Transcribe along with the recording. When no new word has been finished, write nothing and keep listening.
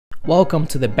Welcome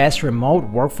to the best remote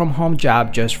work from home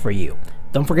job just for you.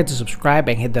 Don't forget to subscribe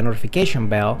and hit the notification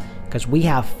bell because we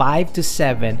have 5 to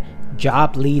 7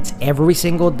 job leads every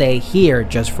single day here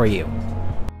just for you.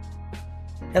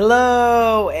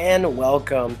 Hello and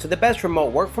welcome to the best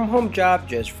remote work from home job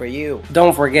just for you.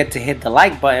 Don't forget to hit the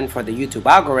like button for the YouTube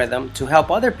algorithm to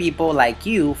help other people like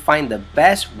you find the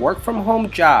best work from home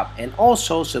job, and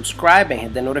also subscribe and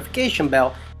hit the notification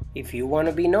bell if you want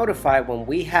to be notified when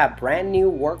we have brand new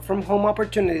work from home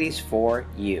opportunities for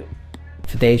you.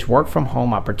 Today's work from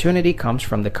home opportunity comes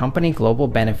from the company Global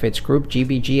Benefits Group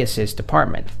GBG Assist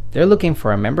department. They're looking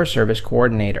for a member service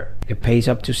coordinator. It pays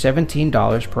up to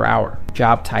 $17 per hour.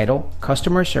 Job title: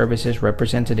 Customer Services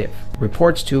Representative.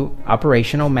 Reports to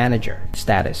Operational Manager.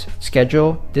 Status: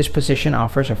 Schedule: This position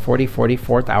offers a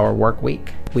 44th hour work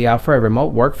week. We offer a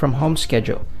remote work from home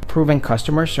schedule. Proven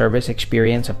customer service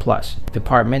experience a plus.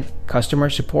 Department: Customer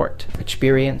Support.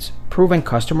 Experience: Proven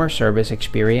customer service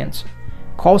experience.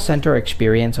 Call center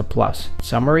experience a plus.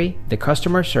 Summary: the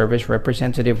customer service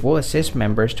representative will assist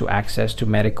members to access to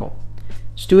medical,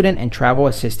 student, and travel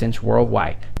assistance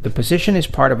worldwide. The position is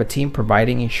part of a team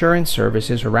providing insurance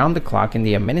services around the clock in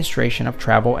the administration of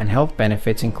travel and health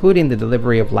benefits, including the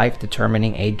delivery of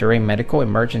life-determining aid during medical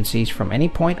emergencies from any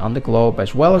point on the globe,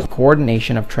 as well as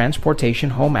coordination of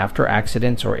transportation home after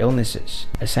accidents or illnesses.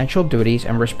 Essential duties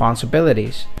and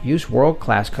responsibilities: use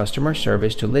world-class customer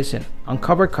service to listen,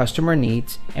 uncover customer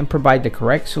needs, and provide the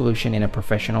correct solution in a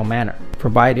professional manner.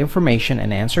 Provide information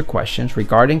and answer questions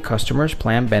regarding customers'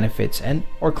 plan benefits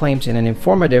and/or claims in an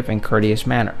informative and courteous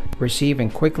manner. Receive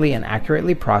and quickly and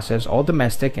accurately process all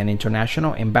domestic and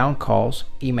international inbound calls,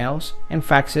 emails, and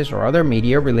faxes or other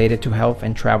media related to health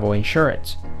and travel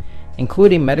insurance,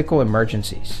 including medical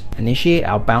emergencies. Initiate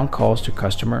outbound calls to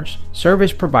customers,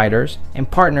 service providers,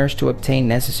 and partners to obtain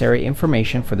necessary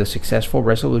information for the successful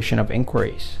resolution of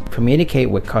inquiries. Communicate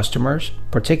with customers,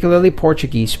 particularly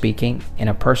Portuguese speaking, in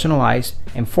a personalized,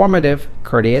 informative,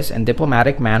 courteous, and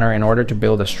diplomatic manner in order to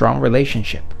build a strong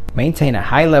relationship. Maintain a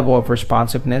high level of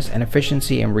responsiveness and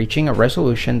efficiency in reaching a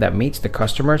resolution that meets the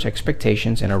customer's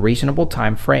expectations in a reasonable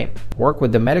time frame. Work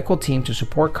with the medical team to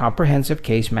support comprehensive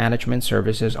case management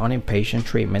services on inpatient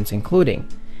treatments, including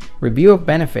review of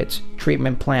benefits,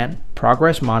 treatment plan,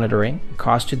 progress monitoring,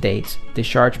 cost to dates,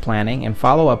 discharge planning, and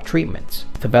follow-up treatments.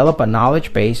 Develop a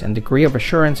knowledge base and degree of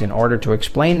assurance in order to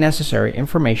explain necessary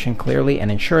information clearly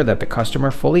and ensure that the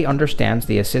customer fully understands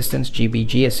the assistance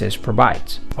GBG Assist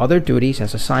provides. Other duties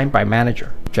as assigned by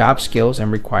manager. Job skills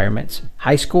and requirements: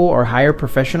 high school or higher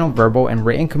professional verbal and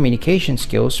written communication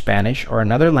skills, Spanish or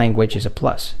another language is a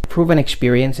plus. Proven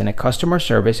experience in a customer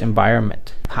service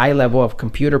environment. High level of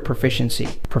computer proficiency.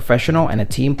 Professional and a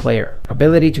team player.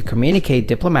 Ability to communicate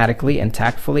diplomatically and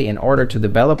tactfully in order to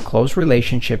develop close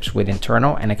relationships with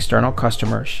internal and external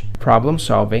customers. Problem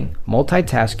solving,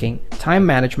 multitasking, time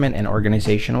management, and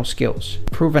organizational skills.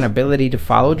 Proven ability to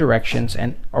follow directions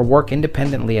and/or work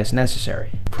independently as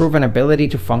necessary. Proven ability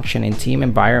to function in team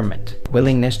environment.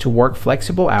 Willingness to work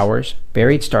flexible hours,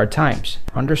 varied start times.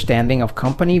 Understanding of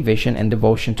company vision and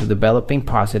devotion to developing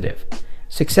positive,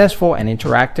 successful and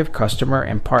interactive customer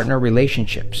and partner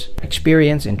relationships.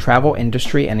 Experience in travel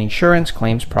industry and insurance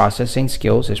claims processing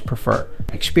skills is preferred.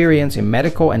 Experience in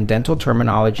medical and dental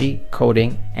terminology,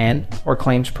 coding, and/or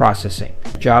claims processing.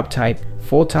 Job type: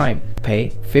 full-time.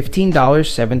 Pay $15,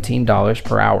 $17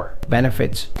 per hour.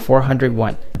 Benefits: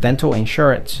 401. Dental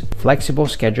insurance, flexible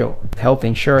schedule, health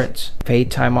insurance, paid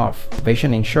time off,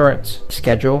 vision insurance.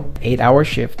 Schedule: 8-hour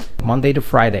shift, Monday to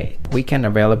Friday. Weekend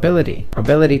availability.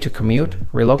 Ability to commute,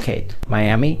 relocate.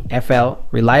 Miami, FL.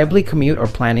 Reliably commute or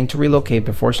planning to relocate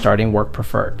before starting work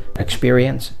preferred.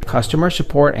 Experience: customer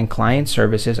support and client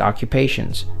services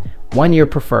occupations. 1 year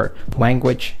preferred.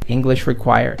 Language: English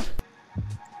required.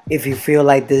 If you feel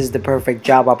like this is the perfect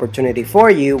job opportunity for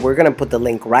you, we're going to put the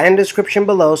link right in the description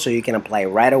below so you can apply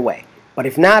right away. But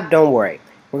if not, don't worry.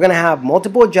 We're going to have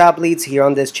multiple job leads here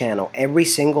on this channel every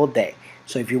single day.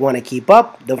 So if you want to keep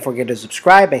up, don't forget to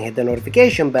subscribe and hit the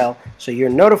notification bell so you're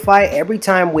notified every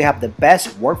time we have the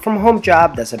best work from home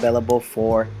job that's available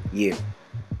for you.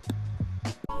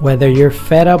 Whether you're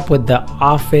fed up with the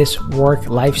office work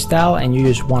lifestyle and you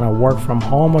just want to work from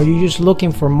home, or you're just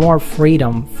looking for more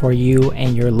freedom for you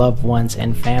and your loved ones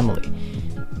and family,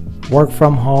 work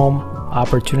from home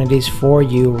opportunities for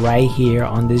you right here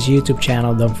on this YouTube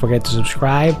channel. Don't forget to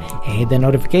subscribe and hit the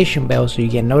notification bell so you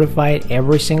get notified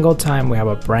every single time we have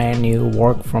a brand new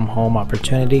work from home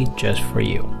opportunity just for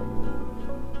you.